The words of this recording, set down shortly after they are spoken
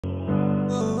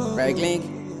BrightClink.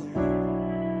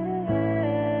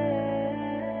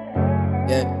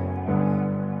 Yeah.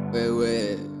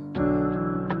 Wait.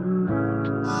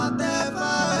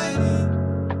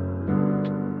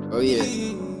 Oh yeah.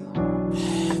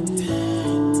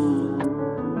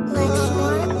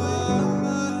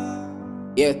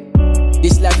 Yeah.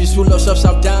 This life is full of ups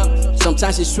and downs.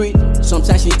 Sometimes it's sweet,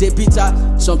 sometimes it's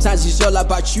bitter. Sometimes it's all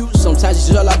about you, sometimes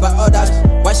it's all about others.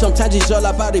 Why sometimes it's all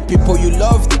about the people you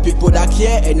love, the people that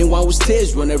care, anyone who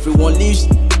stays when everyone leaves.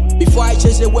 Before I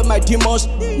chase away my demons,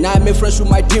 now I make friends with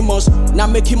my demons. Now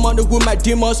I'm making money with my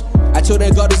demons. I told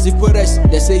them God is the greatest.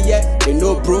 They say yeah, they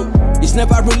know bro. It's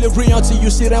never really real until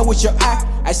you see them with your eye.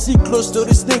 I see close to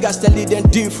these niggas, telling them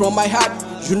deep from my heart.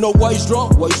 You know what is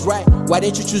wrong, what is right. Why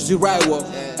didn't you choose the right one?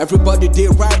 Everybody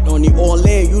did right on their own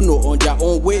lane, you know, on their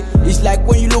own way. It's like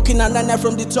when you're looking at Nana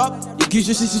from the top, it gives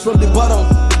you sixes from the bottom.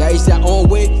 That is their own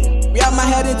way. We have my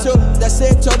head into, they say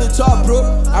to the top, bro.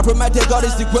 I promise that God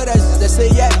is the greatest. They say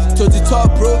yeah, to the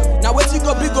top, bro. Now what you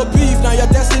go be, if now your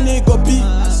destiny go be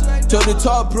to the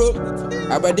top, bro.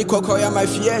 I already cocoa my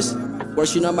fears, but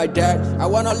she not my dad. I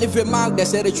wanna live a man, they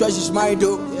say the choice is mine,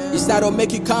 though. It's time to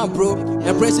make it count, bro.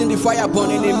 Embracing the fire,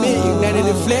 burning in me, igniting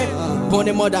the flame,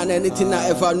 burning more than anything I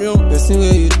ever knew. Person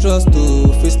where you trust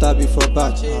to face stab before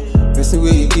batch. Person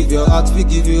where you give your heart, we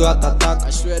give you heart attack. I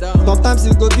swear down. Sometimes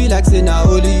it go be like say now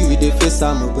only you dey face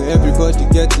am, but everybody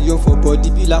get you for body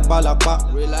be lapa lapa.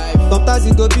 Real life. Sometimes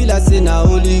it go be like say now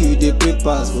only you dey pray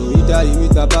pass, but either you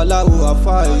meet Babalawo or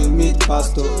far you meet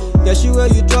pastor. Yeah, she where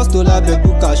you trust to like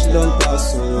bebu cash long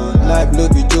pass. Life no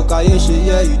be joke, I ain't she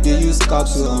yeah you dey use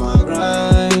capsule. My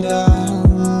grinder,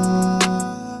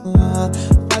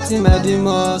 fighting my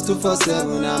demons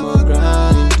 247. I'm a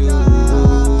grind.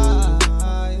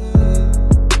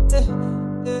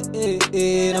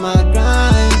 I'm a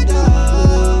grind.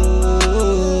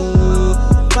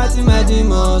 Fighting my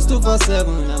demons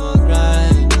 247. I'm a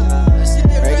grind.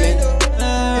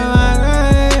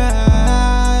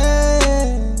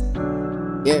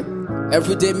 Yeah,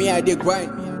 every day me I dey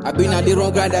grind. I been on the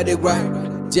wrong grind, I dey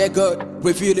grind. Dear God,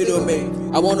 reveal it on me.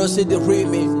 I wanna see the real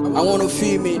me. I wanna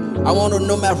feel me. I wanna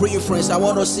know my real friends. I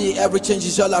wanna see every change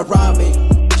is all around me.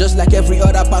 Just like every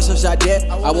other passage out there,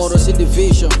 I wanna see the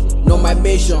vision, know my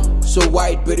mission. So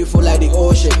wide, beautiful like the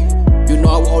ocean. You know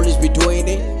I will always be doing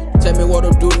it. Tell me what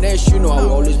to do next, you know I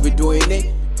will always be doing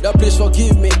it. Lord, please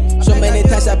forgive me. So many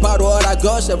times I battle all I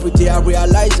got. Every day I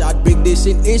realize how big this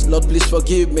sin is. Lord, please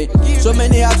forgive me. So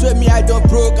many hours with me I don't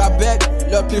broke, I beg.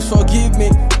 Lord, please forgive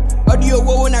me. Audio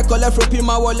when I collect from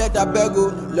my wallet, I beg.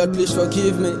 Lord, please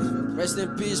forgive me. Rest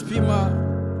in peace, Pima.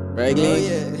 BrightClink. Oh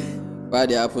yeah. Why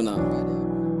they happen now?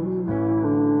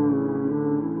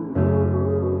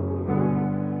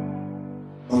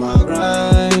 My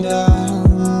grinder,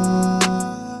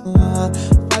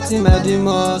 fighting my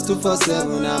demons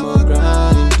 247. I'm a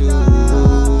grind.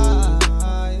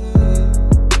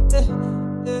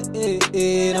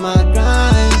 I'm a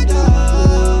grind.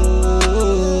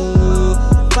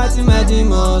 Fighting my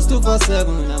demons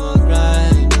 247. I'm a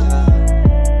grind.